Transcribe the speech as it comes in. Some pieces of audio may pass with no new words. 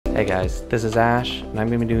Hey guys, this is Ash, and I'm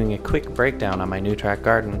going to be doing a quick breakdown on my new track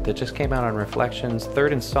Garden that just came out on Reflections'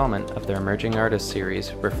 third installment of their Emerging Artists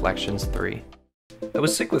series, Reflections 3. I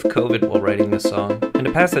was sick with COVID while writing this song, and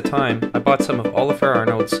to pass the time, I bought some of Ólafur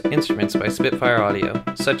Arnalds' instruments by Spitfire Audio,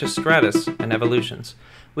 such as Stratus and Evolutions.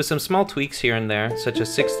 With some small tweaks here and there, such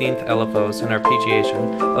as 16th LFOs and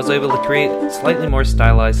arpeggiation, I was able to create slightly more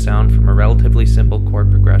stylized sound from a relatively simple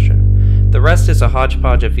chord progression. The rest is a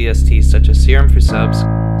hodgepodge of VSTs such as Serum for subs,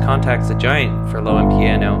 Contacts the Giant for low-end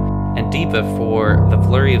piano, and Diva for the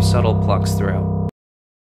flurry of subtle plucks throughout.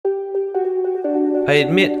 I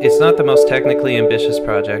admit it's not the most technically ambitious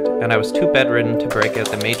project, and I was too bedridden to break out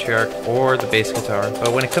the matriarch or the bass guitar,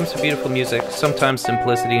 but when it comes to beautiful music, sometimes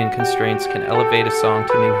simplicity and constraints can elevate a song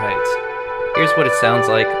to new heights. Here's what it sounds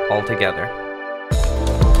like all together.